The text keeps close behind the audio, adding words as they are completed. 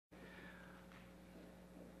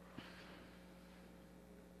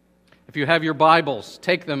If you have your Bibles,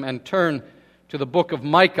 take them and turn to the book of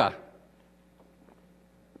Micah.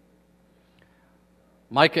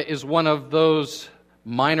 Micah is one of those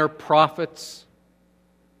minor prophets.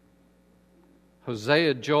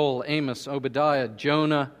 Hosea, Joel, Amos, Obadiah,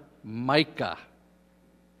 Jonah, Micah.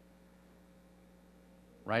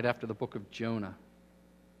 Right after the book of Jonah.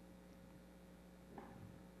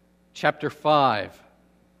 Chapter 5.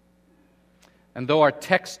 And though our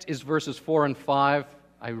text is verses 4 and 5,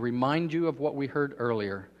 I remind you of what we heard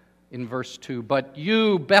earlier in verse 2. But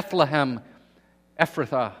you, Bethlehem,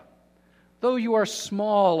 Ephrathah, though you are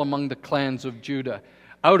small among the clans of Judah,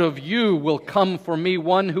 out of you will come for me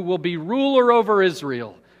one who will be ruler over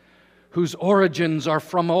Israel, whose origins are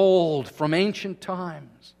from old, from ancient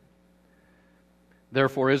times.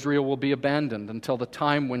 Therefore Israel will be abandoned until the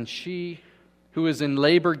time when she who is in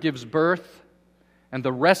labor gives birth, and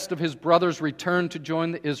the rest of his brothers return to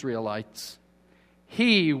join the Israelites.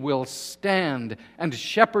 He will stand and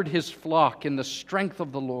shepherd his flock in the strength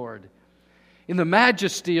of the Lord, in the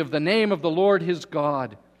majesty of the name of the Lord his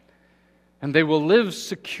God, and they will live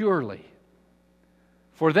securely.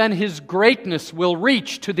 For then his greatness will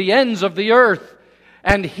reach to the ends of the earth,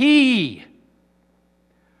 and he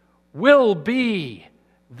will be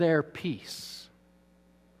their peace.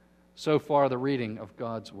 So far, the reading of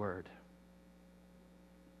God's Word.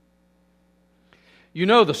 You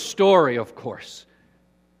know the story, of course.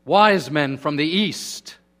 Wise men from the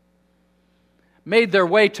east made their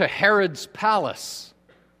way to Herod's palace.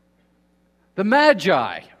 The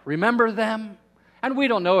Magi, remember them? And we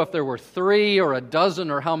don't know if there were 3 or a dozen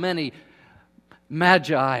or how many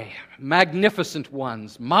Magi, magnificent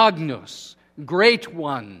ones, magnus, great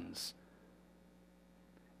ones,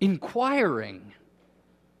 inquiring.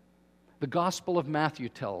 The Gospel of Matthew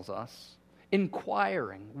tells us,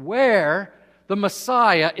 inquiring where the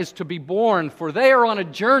Messiah is to be born, for they are on a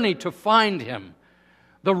journey to find him,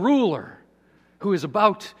 the ruler who is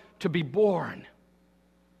about to be born.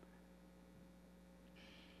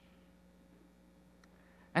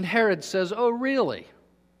 And Herod says, "Oh, really?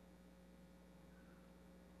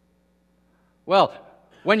 Well,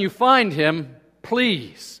 when you find him,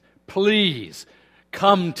 please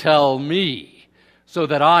come tell me, so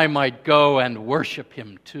that I might go and worship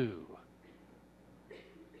him too."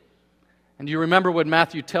 And you remember what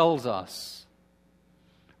Matthew tells us.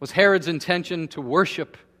 Was Herod's intention to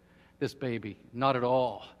worship this baby? Not at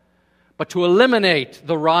all. But to eliminate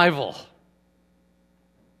the rival.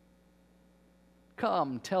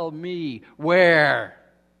 Come, tell me where.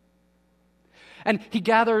 And he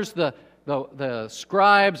gathers the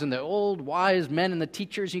scribes and the old wise men and the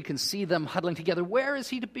teachers. You can see them huddling together. Where is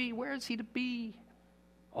he to be? Where is he to be?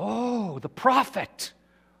 Oh, the prophet,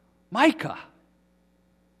 Micah,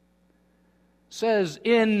 says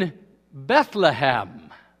in Bethlehem.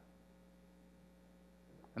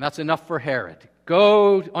 And that's enough for Herod.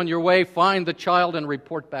 Go on your way, find the child, and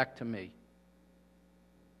report back to me.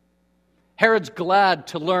 Herod's glad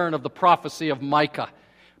to learn of the prophecy of Micah,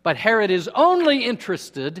 but Herod is only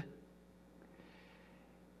interested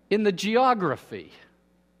in the geography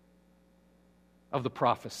of the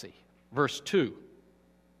prophecy. Verse 2.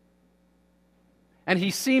 And he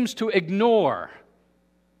seems to ignore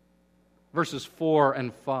verses 4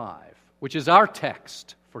 and 5, which is our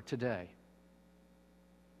text for today.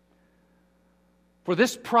 For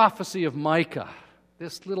this prophecy of Micah,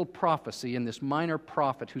 this little prophecy in this minor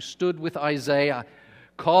prophet who stood with Isaiah,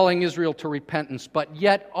 calling Israel to repentance, but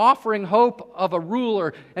yet offering hope of a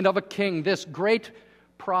ruler and of a king, this great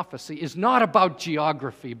prophecy is not about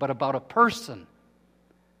geography, but about a person.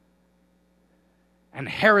 And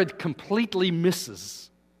Herod completely misses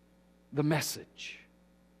the message.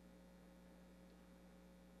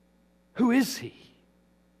 Who is he?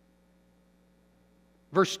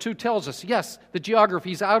 Verse 2 tells us, yes, the geography,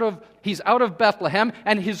 he's out of Bethlehem,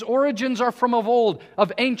 and his origins are from of old,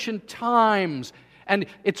 of ancient times. And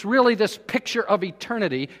it's really this picture of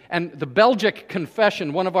eternity. And the Belgic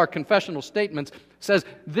Confession, one of our confessional statements, says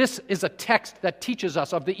this is a text that teaches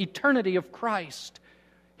us of the eternity of Christ.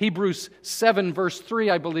 Hebrews 7, verse 3,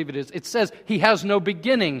 I believe it is. It says, he has no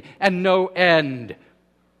beginning and no end.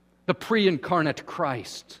 The pre-incarnate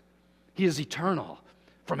Christ. He is eternal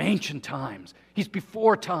from ancient times. He's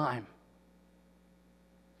before time.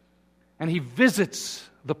 And he visits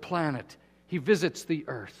the planet. He visits the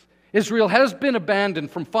earth. Israel has been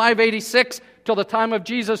abandoned from 586 till the time of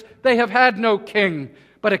Jesus. They have had no king,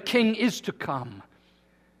 but a king is to come.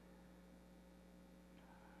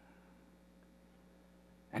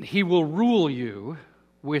 And he will rule you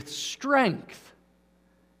with strength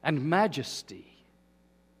and majesty.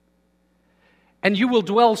 And you will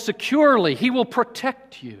dwell securely. He will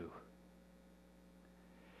protect you.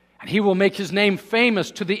 And he will make his name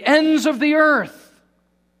famous to the ends of the earth.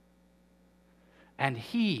 And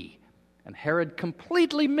Herod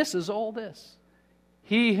completely misses all this,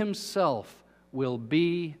 he himself will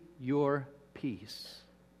be your peace.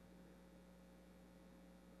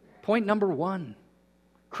 Point number 1,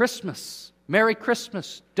 Christmas. Merry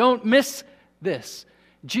Christmas. Don't miss this.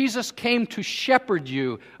 Jesus came to shepherd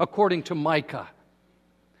you, according to Micah,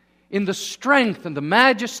 in the strength and the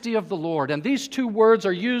majesty of the Lord. And these two words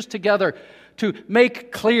are used together to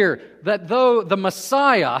make clear that though the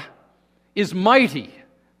Messiah is mighty,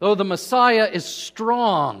 though the Messiah is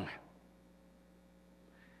strong,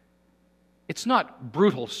 it's not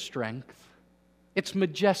brutal strength. It's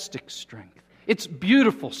majestic strength. It's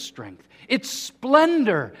beautiful strength. It's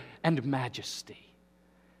splendor and majesty.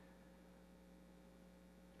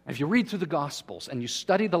 If you read through the Gospels and you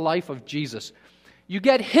study the life of Jesus, you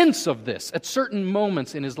get hints of this at certain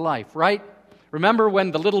moments in his life, right? Remember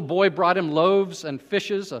when the little boy brought him loaves and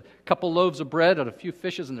fishes, a couple loaves of bread and a few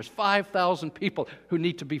fishes, and there's 5,000 people who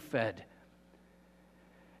need to be fed.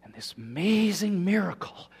 And this amazing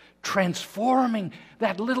miracle, transforming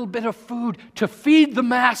that little bit of food to feed the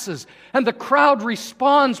masses, and the crowd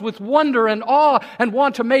responds with wonder and awe and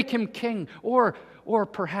want to make him king. Or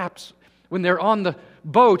perhaps when they're on the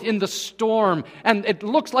boat in the storm and it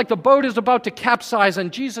looks like the boat is about to capsize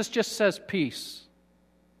and Jesus just says, "Peace,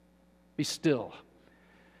 be still."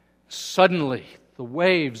 Suddenly the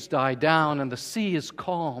waves die down and the sea is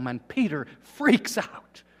calm and Peter freaks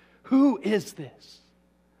out. Who is this?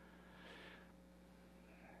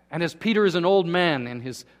 And as Peter is an old man in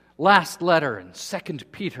his last letter in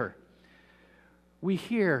 2 Peter, we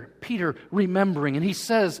hear Peter remembering, and he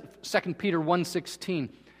says, 2 Peter 1:16,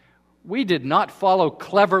 "We did not follow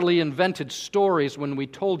cleverly invented stories when we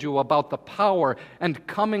told you about the power and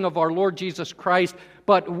coming of our Lord Jesus Christ,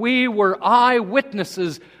 but we were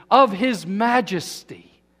eyewitnesses of His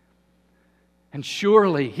majesty." And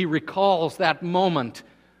surely he recalls that moment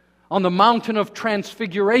on the mountain of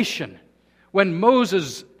transfiguration when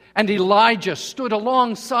Moses and Elijah stood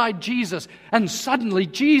alongside Jesus, and suddenly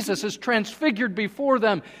Jesus is transfigured before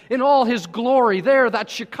them in all His glory. There, that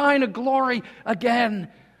Shekinah glory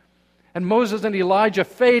again. And Moses and Elijah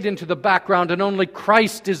fade into the background, and only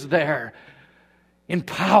Christ is there in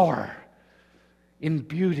power, in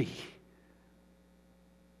beauty.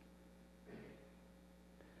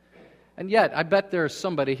 And yet, I bet there's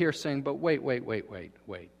somebody here saying, but wait.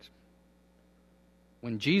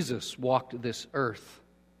 When Jesus walked this earth,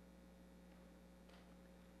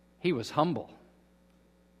 He was humble.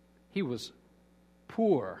 He was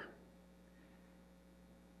poor.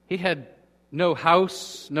 He had no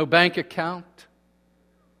house, no bank account.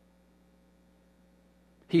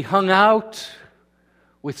 He hung out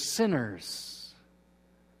with sinners.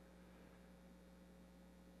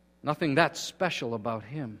 Nothing that special about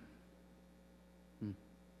Him.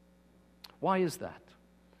 Why is that?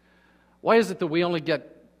 Why is it that we only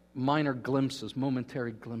get minor glimpses,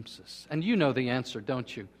 momentary glimpses? And you know the answer,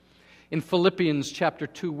 don't you? In Philippians chapter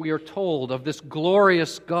 2, we are told of this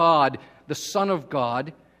glorious God, the Son of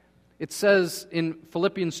God. It says in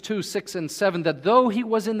Philippians 2, 6 and 7, that though He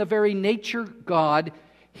was in the very nature God,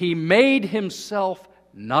 He made Himself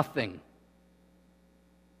nothing,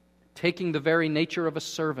 taking the very nature of a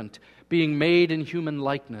servant, being made in human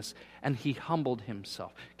likeness, and He humbled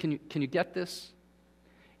Himself. Can you get this?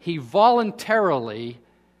 He voluntarily,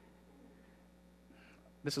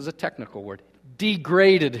 this is a technical word,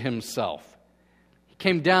 degraded Himself. He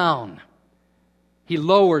came down. He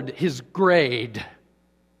lowered His grade.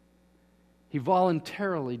 He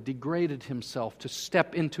voluntarily degraded Himself to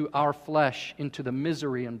step into our flesh, into the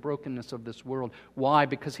misery and brokenness of this world. Why?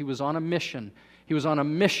 Because He was on a mission. He was on a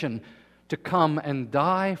mission to come and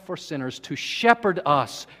die for sinners, to shepherd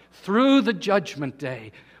us through the judgment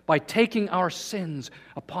day by taking our sins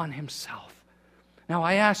upon Himself. Now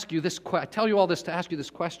I ask you this, I tell you all this to ask you this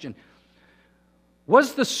question.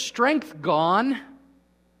 Was the strength gone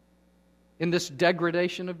in this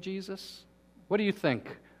degradation of Jesus? What do you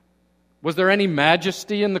think? Was there any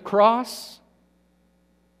majesty in the cross?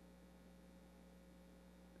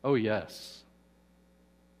 Oh, yes.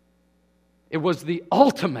 It was the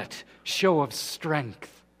ultimate show of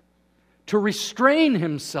strength to restrain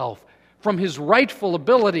Himself from His rightful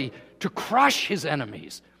ability to crush His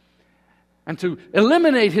enemies and to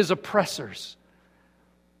eliminate His oppressors.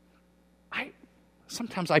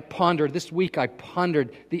 Sometimes I ponder, this week I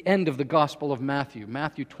pondered the end of the Gospel of Matthew,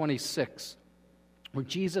 Matthew 26, where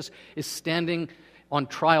Jesus is standing on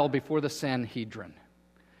trial before the Sanhedrin.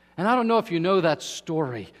 And I don't know if you know that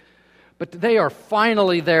story, but they are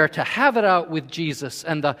finally there to have it out with Jesus.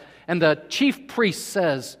 And the chief priest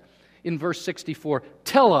says, in verse 64,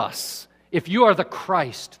 "Tell us if you are the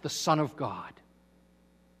Christ, the Son of God."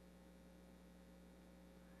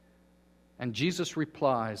 And Jesus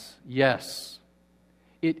replies, "Yes,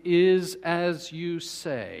 it is as you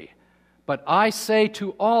say. But I say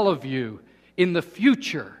to all of you, in the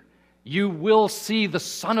future you will see the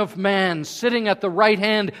Son of Man sitting at the right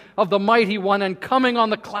hand of the Mighty One and coming on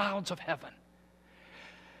the clouds of heaven."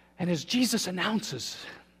 And as Jesus announces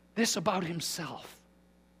this about himself,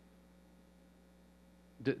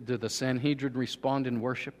 do the Sanhedrin respond in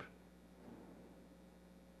worship?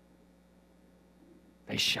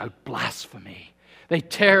 They shout blasphemy. They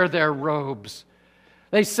tear their robes.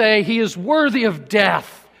 They say, "He is worthy of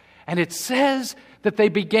death." And it says that they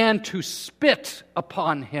began to spit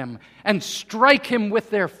upon him and strike him with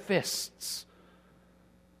their fists.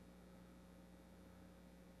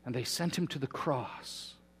 And they sent him to the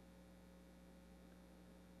cross.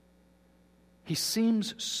 He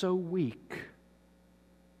seems so weak.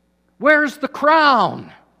 Where's the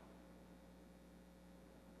crown?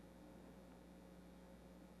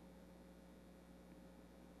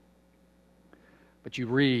 But you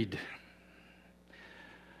read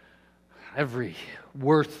every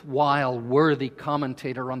worthwhile, worthy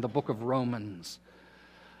commentator on the book of Romans,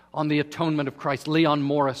 on the atonement of Christ. Leon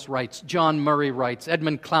Morris writes, John Murray writes,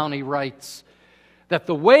 Edmund Clowney writes, that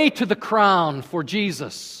the way to the crown for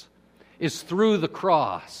Jesus is through the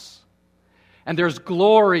cross. And there's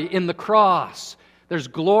glory in the cross. There's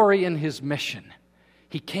glory in his mission.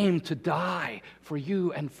 He came to die for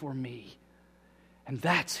you and for me. And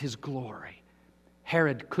that's his glory.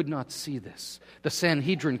 Herod could not see this. The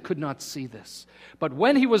Sanhedrin could not see this. But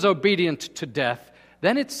when he was obedient to death,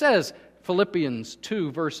 then it says, Philippians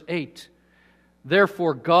 2, verse 8,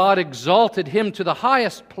 "Therefore God exalted him to the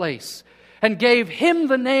highest place and gave him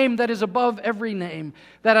the name that is above every name,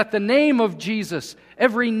 that at the name of Jesus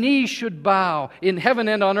every knee should bow in heaven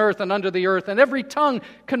and on earth and under the earth, and every tongue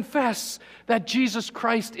confess that Jesus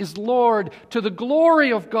Christ is Lord, to the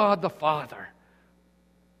glory of God the Father."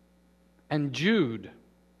 And Jude,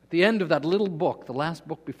 at the end of that little book, the last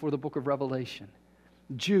book before the book of Revelation,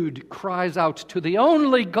 Jude cries out, "To the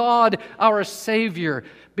only God, our Savior,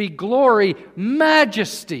 be glory,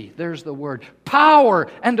 majesty," there's the word, "power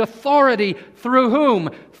and authority," through whom?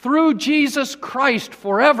 Through Jesus Christ,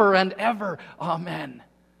 forever and ever. Amen.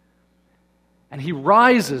 And he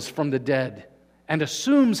rises from the dead and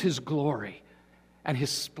assumes his glory and his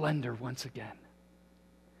splendor once again.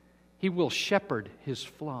 He will shepherd his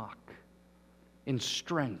flock in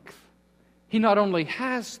strength. He not only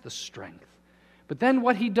has the strength, but then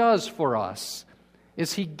what he does for us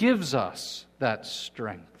is he gives us that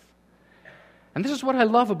strength. And this is what I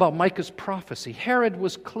love about Micah's prophecy. Herod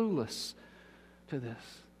was clueless to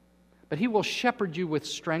this. But he will shepherd you with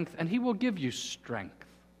strength, and he will give you strength.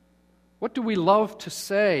 What do we love to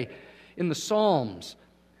say in the Psalms?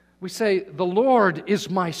 We say, "The Lord is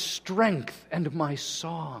my strength and my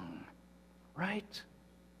song." Right?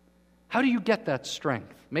 How do you get that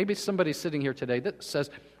strength? Maybe somebody's sitting here today that says,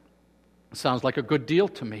 "Sounds like a good deal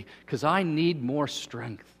to me, because I need more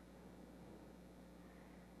strength."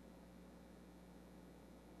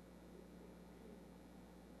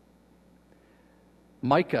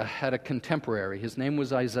 Micah had a contemporary. His name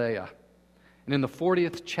was Isaiah. And in the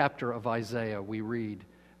 40th chapter of Isaiah, we read,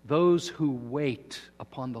 "Those who wait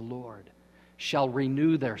upon the Lord shall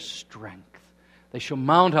renew their strength. They shall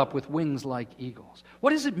mount up with wings like eagles." What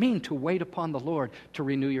does it mean to wait upon the Lord, to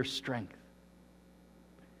renew your strength?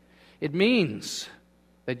 It means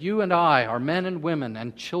that you and I are men and women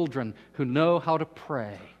and children who know how to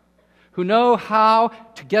pray, who know how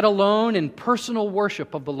to get alone in personal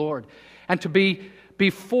worship of the Lord and to be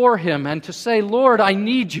before Him and to say, "Lord, I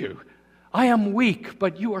need you. I am weak,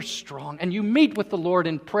 but you are strong." And you meet with the Lord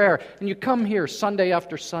in prayer, and you come here Sunday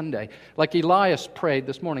after Sunday, like Elias prayed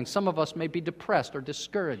this morning. Some of us may be depressed or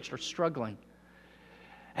discouraged or struggling.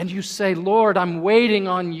 And you say, "Lord, I'm waiting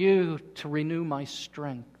on you to renew my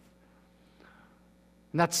strength."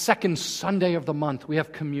 And that second Sunday of the month, we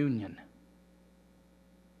have communion.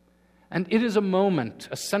 And it is a moment,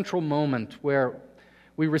 a central moment, where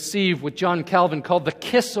we receive what John Calvin called the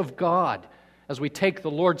kiss of God as we take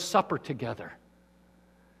the Lord's Supper together.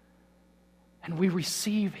 And we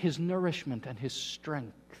receive His nourishment and His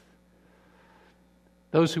strength.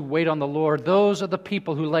 Those who wait on the Lord, those are the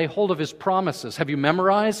people who lay hold of His promises. Have you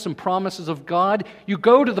memorized some promises of God? You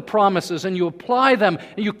go to the promises and you apply them,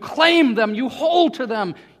 and you claim them, you hold to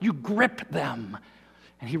them, you grip them,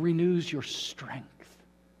 and He renews your strength.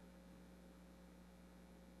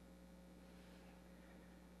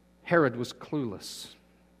 Herod was clueless.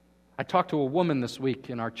 I talked to a woman this week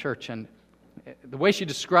in our church, and The way she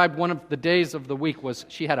described one of the days of the week was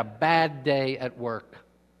she had a bad day at work.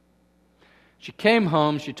 She came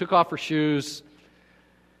home, she took off her shoes,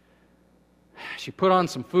 she put on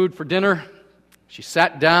some food for dinner, she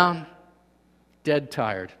sat down, dead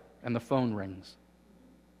tired, and the phone rings.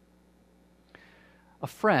 A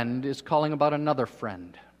friend is calling about another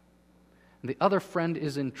friend, and the other friend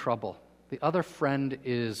is in trouble. The other friend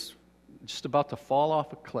is just about to fall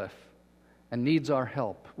off a cliff and needs our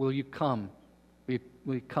help. Will you come?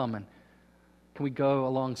 Will you come, and can we go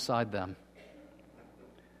alongside them?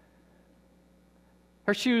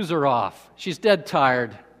 Her shoes are off. She's dead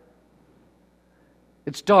tired.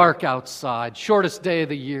 It's dark outside, shortest day of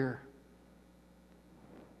the year.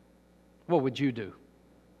 What would you do?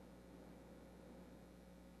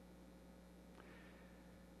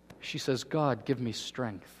 She says, God, give me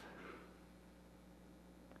strength.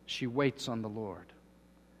 She waits on the Lord.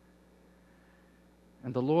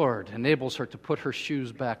 And the Lord enables her to put her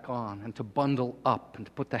shoes back on and to bundle up and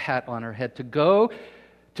to put the hat on her head, to go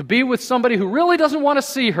to be with somebody who really doesn't want to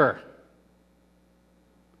see her,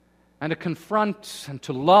 and to confront and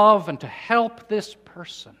to love and to help this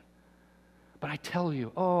person. But I tell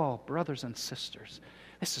you, oh, brothers and sisters,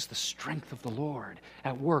 this is the strength of the Lord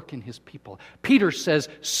at work in His people. Peter says,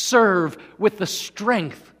 serve with the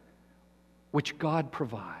strength which God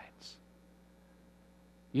provides.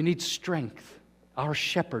 You need strength. Our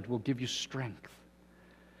shepherd will give you strength.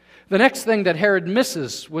 The next thing that Herod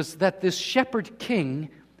misses was that this shepherd king,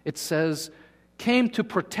 it says, came to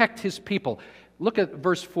protect his people. Look at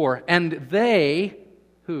verse 4. And they,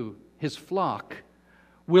 who? His flock,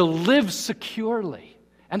 will live securely.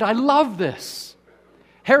 And I love this.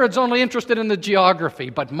 Herod's only interested in the geography,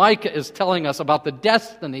 but Micah is telling us about the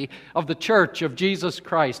destiny of the church of Jesus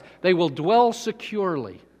Christ. They will dwell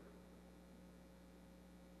securely.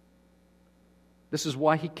 This is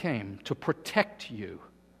why He came, to protect you.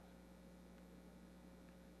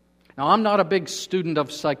 Now, I'm not a big student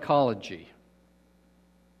of psychology.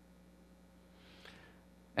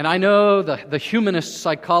 And I know the humanist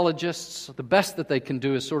psychologists, the best that they can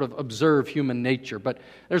do is sort of observe human nature. But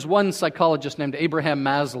there's one psychologist named Abraham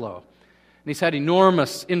Maslow, and he's had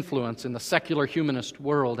enormous influence in the secular humanist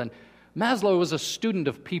world. And Maslow was a student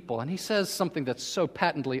of people, and he says something that's so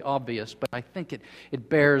patently obvious, but I think it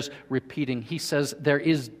bears repeating. He says, there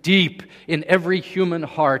is deep in every human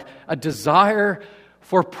heart a desire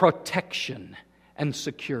for protection and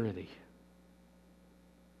security.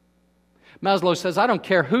 Maslow says, I don't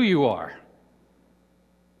care who you are.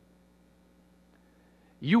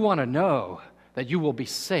 You want to know that you will be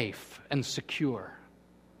safe and secure.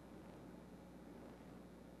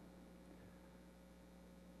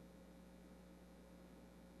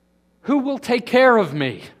 Who will take care of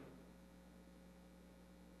me?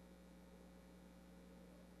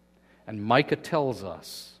 And Micah tells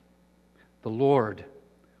us, the Lord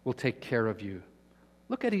will take care of you.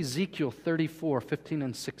 Look at Ezekiel 34, 15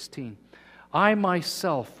 and 16. I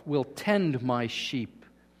myself will tend my sheep,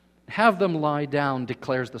 have them lie down,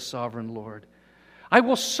 declares the sovereign Lord. I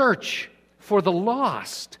will search for the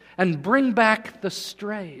lost and bring back the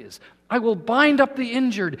strays. I will bind up the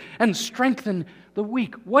injured and strengthen the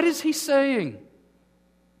weak. What is He saying?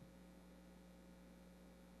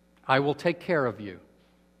 I will take care of you.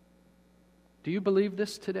 Do you believe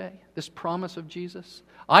this today? This promise of Jesus?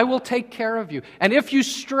 I will take care of you. And if you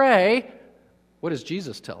stray, what does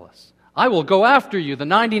Jesus tell us? I will go after you. The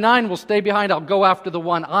 99 will stay behind. I'll go after the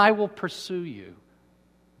one. I will pursue you.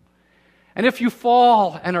 And if you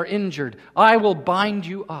fall and are injured, I will bind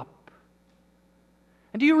you up.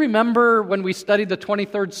 And do you remember when we studied the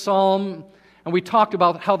 23rd Psalm and we talked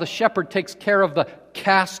about how the shepherd takes care of the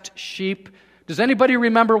cast sheep? Does anybody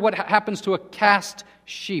remember what happens to a cast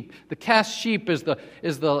sheep? The cast sheep is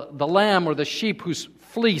the lamb or the sheep whose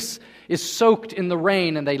fleece is soaked in the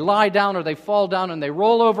rain, and they lie down or they fall down and they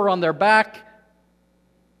roll over on their back.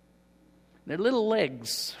 Their little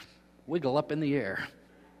legs wiggle up in the air.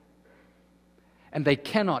 And they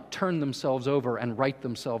cannot turn themselves over and right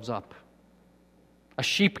themselves up. A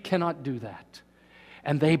sheep cannot do that.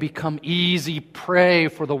 And they become easy prey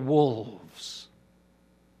for the wolves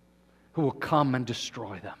who will come and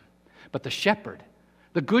destroy them. But the shepherd,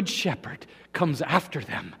 the good shepherd, comes after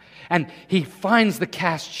them, and he finds the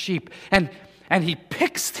cast sheep, and he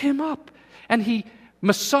picks him up, and he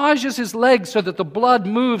massages his legs so that the blood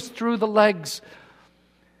moves through the legs.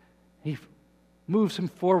 He moves him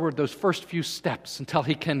forward those first few steps until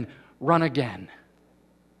he can run again.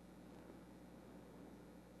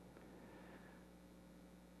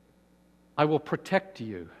 I will protect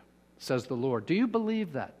you, says the Lord. Do you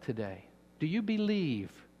believe that today? Do you believe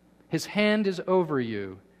His hand is over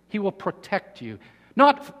you? He will protect you.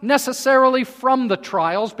 Not necessarily from the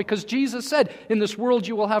trials, because Jesus said, in this world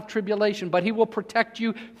you will have tribulation, but He will protect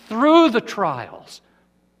you through the trials.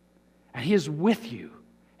 And He is with you,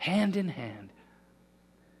 hand in hand.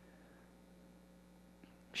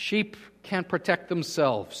 Sheep can't protect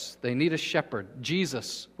themselves. They need a shepherd.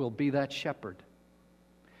 Jesus will be that shepherd.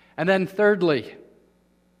 And then thirdly,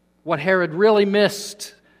 what Herod really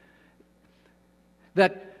missed,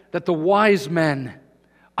 that the wise men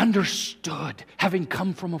understood, having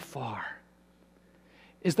come from afar,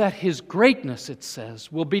 is that His greatness, it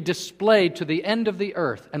says, will be displayed to the end of the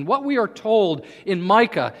earth. And what we are told in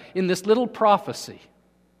Micah, in this little prophecy,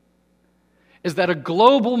 is that a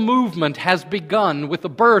global movement has begun with the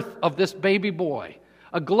birth of this baby boy.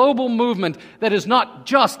 A global movement that is not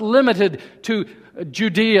just limited to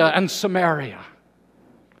Judea and Samaria,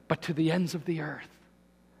 but to the ends of the earth.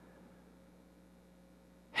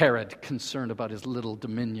 Herod, concerned about his little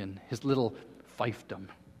dominion, his little fiefdom.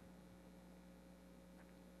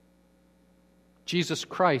 Jesus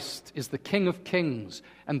Christ is the King of kings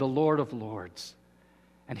and the Lord of lords,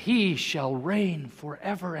 and He shall reign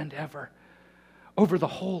forever and ever over the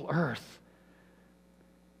whole earth.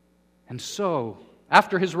 And so,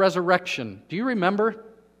 after His resurrection, do you remember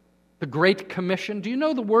the Great Commission? Do you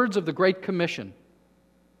know the words of the Great Commission?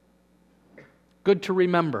 Good to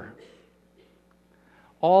remember.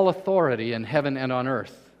 All authority in heaven and on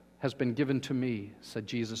earth has been given to me, said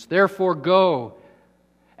Jesus. Therefore go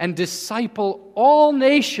and disciple all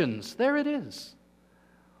nations. There it is.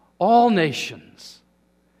 All nations.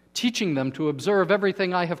 Teaching them to observe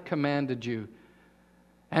everything I have commanded you.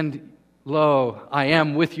 And lo, I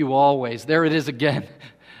am with you always. There it is again.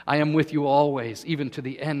 I am with you always, even to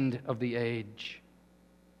the end of the age.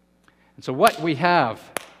 And so what we have,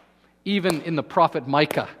 even in the prophet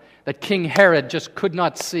Micah, that King Herod just could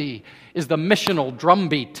not see, is the missional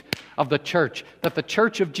drumbeat of the church, that the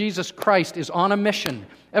church of Jesus Christ is on a mission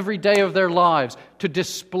every day of their lives to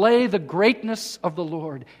display the greatness of the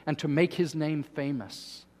Lord and to make His name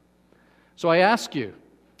famous. So I ask you,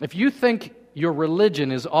 if you think your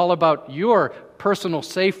religion is all about your personal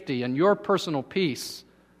safety and your personal peace,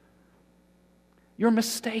 you're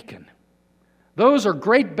mistaken. Those are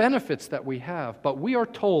great benefits that we have, but we are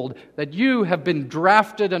told that you have been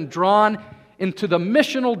drafted and drawn into the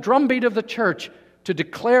missional drumbeat of the church to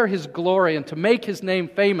declare His glory and to make His name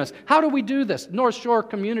famous. How do we do this? North Shore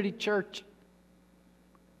Community Church.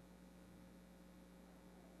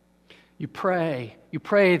 You pray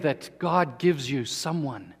that God gives you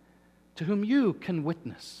someone to whom you can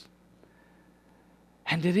witness.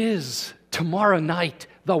 And it is tomorrow night,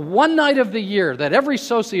 the one night of the year that every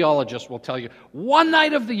sociologist will tell you, one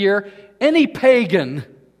night of the year, any pagan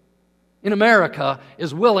in America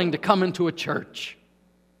is willing to come into a church.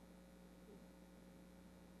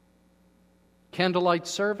 Candlelight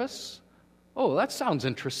service? Oh, that sounds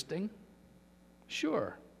interesting.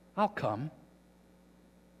 Sure, I'll come.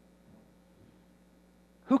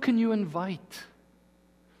 Who can you invite?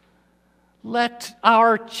 Let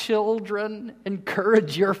our children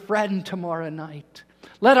encourage your friend tomorrow night.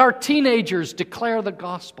 Let our teenagers declare the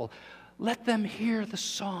gospel. Let them hear the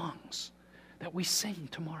songs that we sing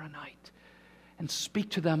tomorrow night and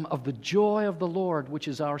speak to them of the joy of the Lord, which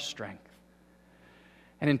is our strength.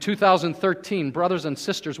 And in 2013, brothers and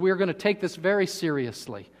sisters, we are going to take this very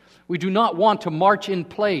seriously. We do not want to march in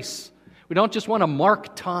place. We don't just want to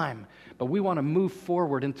mark time, but we want to move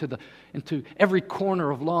forward into every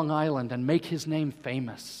corner of Long Island and make His name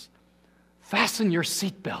famous. Fasten your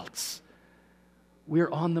seatbelts.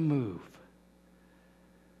 We're on the move.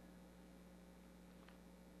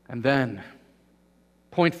 And then,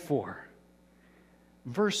 point 4.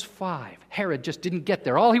 Verse 5. Herod just didn't get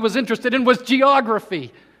there. All he was interested in was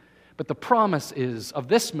geography. But the promise is of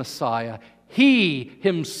this Messiah, He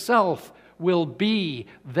Himself will be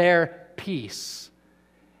their peace.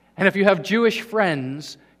 And if you have Jewish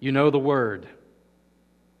friends, you know the word.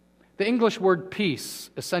 The English word peace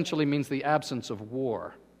essentially means the absence of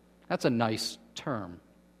war. That's a nice term.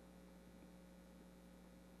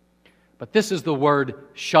 But this is the word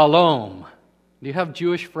shalom. Do you have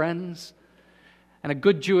Jewish friends? And a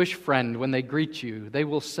good Jewish friend, when they greet you, they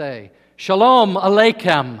will say, Shalom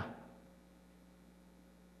Aleichem.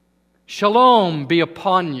 Shalom be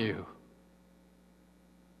upon you.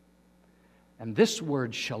 And this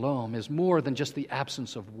word shalom is more than just the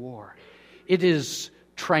absence of war. It is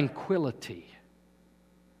tranquility.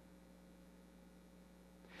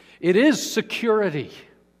 It is security.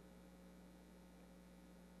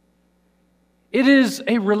 It is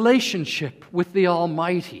a relationship with the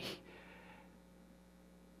Almighty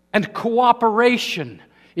and cooperation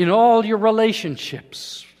in all your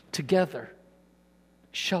relationships together.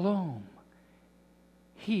 Shalom.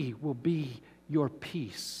 He will be your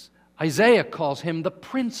peace. Isaiah calls him the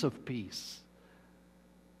Prince of Peace.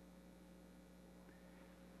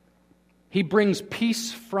 He brings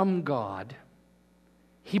peace from God.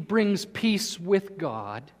 He brings peace with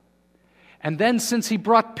God. And then, since he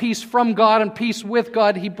brought peace from God and peace with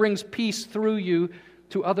God, he brings peace through you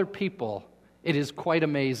to other people. It is quite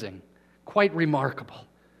amazing, quite remarkable.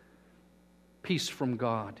 Peace from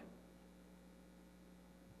God.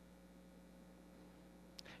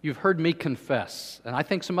 You've heard me confess, and I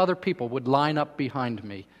think some other people would line up behind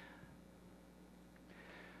me.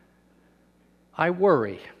 I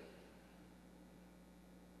worry.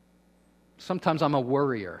 Sometimes I'm a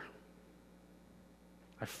worrier.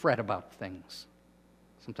 I fret about things.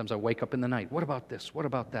 Sometimes I wake up in the night. What about this? What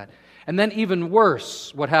about that? And then even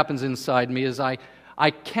worse, what happens inside me is I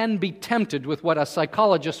can be tempted with what a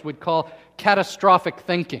psychologist would call catastrophic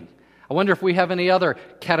thinking. I wonder if we have any other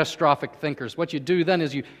catastrophic thinkers. What you do then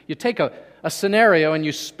is you take a scenario and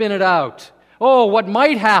you spin it out. Oh, what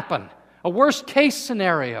might happen? A worst case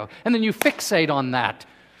scenario. And then you fixate on that.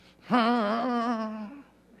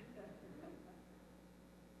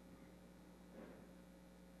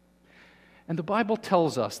 And the Bible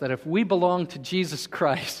tells us that if we belong to Jesus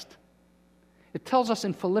Christ, it tells us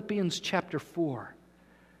in Philippians chapter 4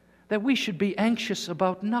 that we should be anxious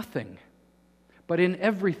about nothing, but in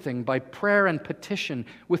everything, by prayer and petition,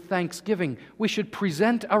 with thanksgiving, we should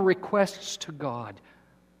present our requests to God.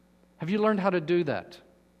 Have you learned how to do that?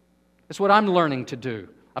 It's what I'm learning to do.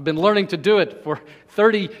 I've been learning to do it for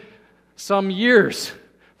 30-some years,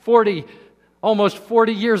 almost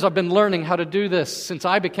 40 years I've been learning how to do this since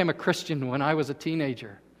I became a Christian when I was a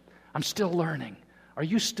teenager. I'm still learning. Are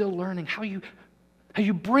you still learning how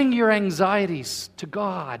you bring your anxieties to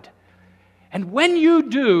God? And when you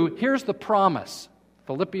do, here's the promise,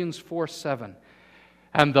 Philippians 4:7.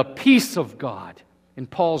 And the peace of God, in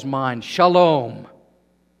Paul's mind, Shalom,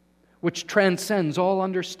 which transcends all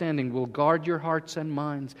understanding, will guard your hearts and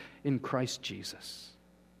minds in Christ Jesus.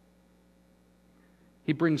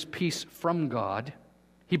 He brings peace from God.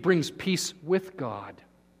 He brings peace with God.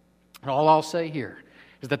 And all I'll say here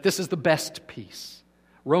is that this is the best peace.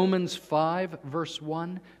 Romans 5, verse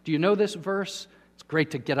 1. Do you know this verse? It's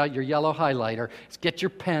great to get out your yellow highlighter. Get your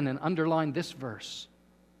pen and underline this verse.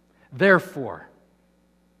 Therefore,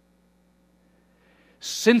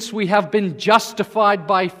 since we have been justified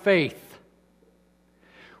by faith,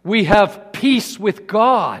 we have peace with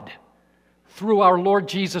God through our Lord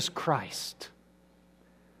Jesus Christ.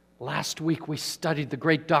 Last week we studied the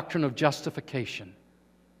great doctrine of justification.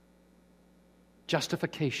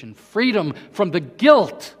 Justification, freedom from the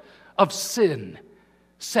guilt of sin,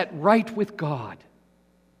 set right with God.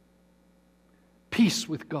 Peace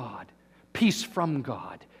with God, peace from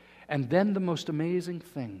God. And then the most amazing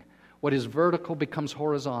thing, what is vertical becomes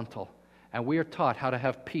horizontal, and we are taught how to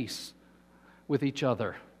have peace with each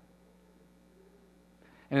other.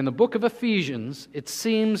 And in the book of Ephesians, it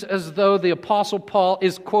seems as though the Apostle Paul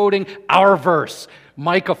is quoting our verse,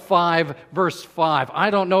 Micah 5, verse 5. I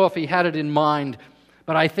don't know if he had it in mind,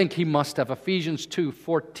 but I think he must have. Ephesians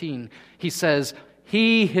 2:14. He says,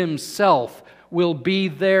 He himself will be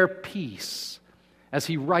their peace, as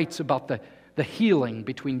he writes about the healing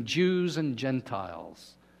between Jews and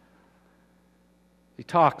Gentiles. He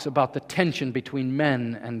talks about the tension between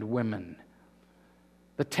men and women,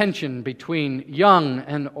 the tension between young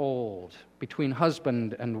and old, between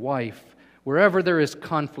husband and wife. Wherever there is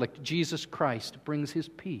conflict, Jesus Christ brings his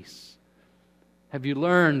peace. Have you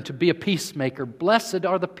learned to be a peacemaker? Blessed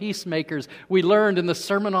are the peacemakers. We learned in the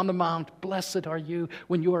Sermon on the Mount, blessed are you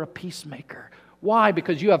when you are a peacemaker. Why?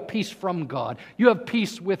 Because you have peace from God. You have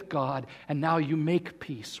peace with God, and now you make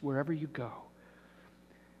peace wherever you go.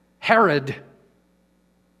 Herod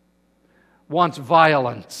wants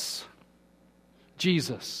violence.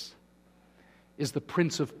 Jesus is the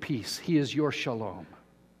Prince of Peace. He is your Shalom.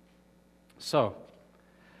 So,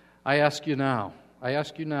 I ask you now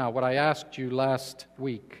what I asked you last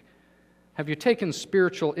week. Have you taken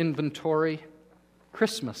spiritual inventory?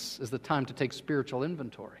 Christmas is the time to take spiritual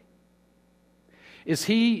inventory. Is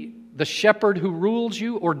he the shepherd who rules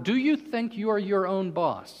you, or do you think you are your own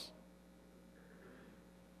boss?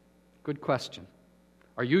 Good question.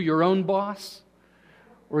 Are you your own boss,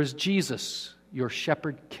 or is Jesus your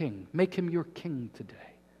shepherd king? Make him your king today.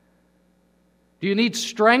 Do you need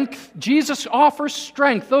strength? Jesus offers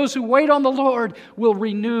strength. Those who wait on the Lord will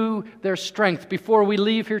renew their strength. Before we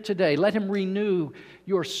leave here today, let him renew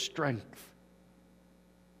your strength.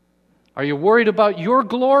 Are you worried about your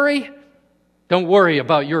glory? Don't worry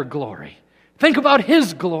about your glory. Think about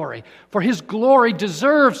His glory, for His glory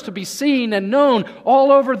deserves to be seen and known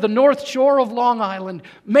all over the North Shore of Long Island.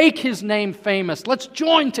 Make His name famous. Let's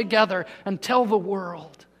join together and tell the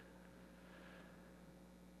world.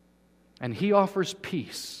 And He offers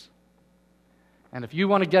peace. And if you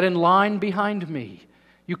want to get in line behind me,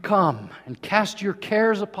 you come and cast your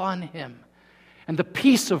cares upon Him. And the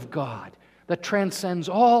peace of God that transcends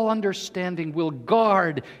all understanding will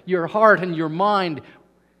guard your heart and your mind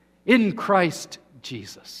in Christ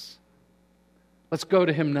Jesus. Let's go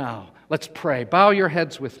to Him now. Let's pray. Bow your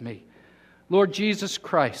heads with me. Lord Jesus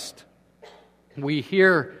Christ, we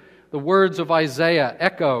hear the words of Isaiah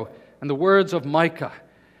echo and the words of Micah,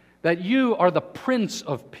 that You are the Prince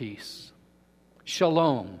of Peace.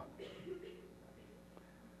 Shalom.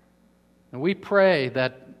 And we pray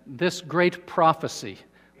that this great prophecy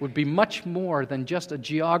would be much more than just a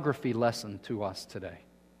geography lesson to us today.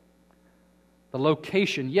 The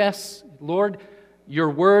location, yes, Lord, Your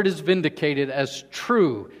word is vindicated as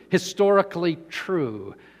true, historically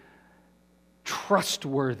true,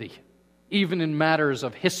 trustworthy, even in matters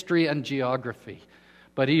of history and geography.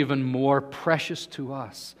 But even more precious to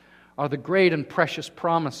us are the great and precious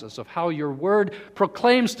promises of how Your word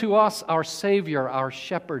proclaims to us our Savior, our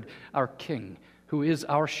Shepherd, our King, who is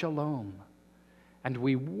our Shalom. And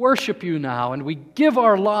we worship You now, and we give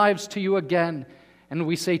our lives to You again. And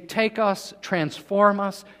we say, take us, transform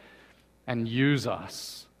us, and use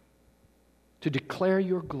us to declare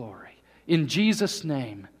Your glory. In Jesus'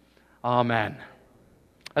 name, amen.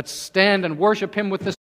 Let's stand and worship Him with this.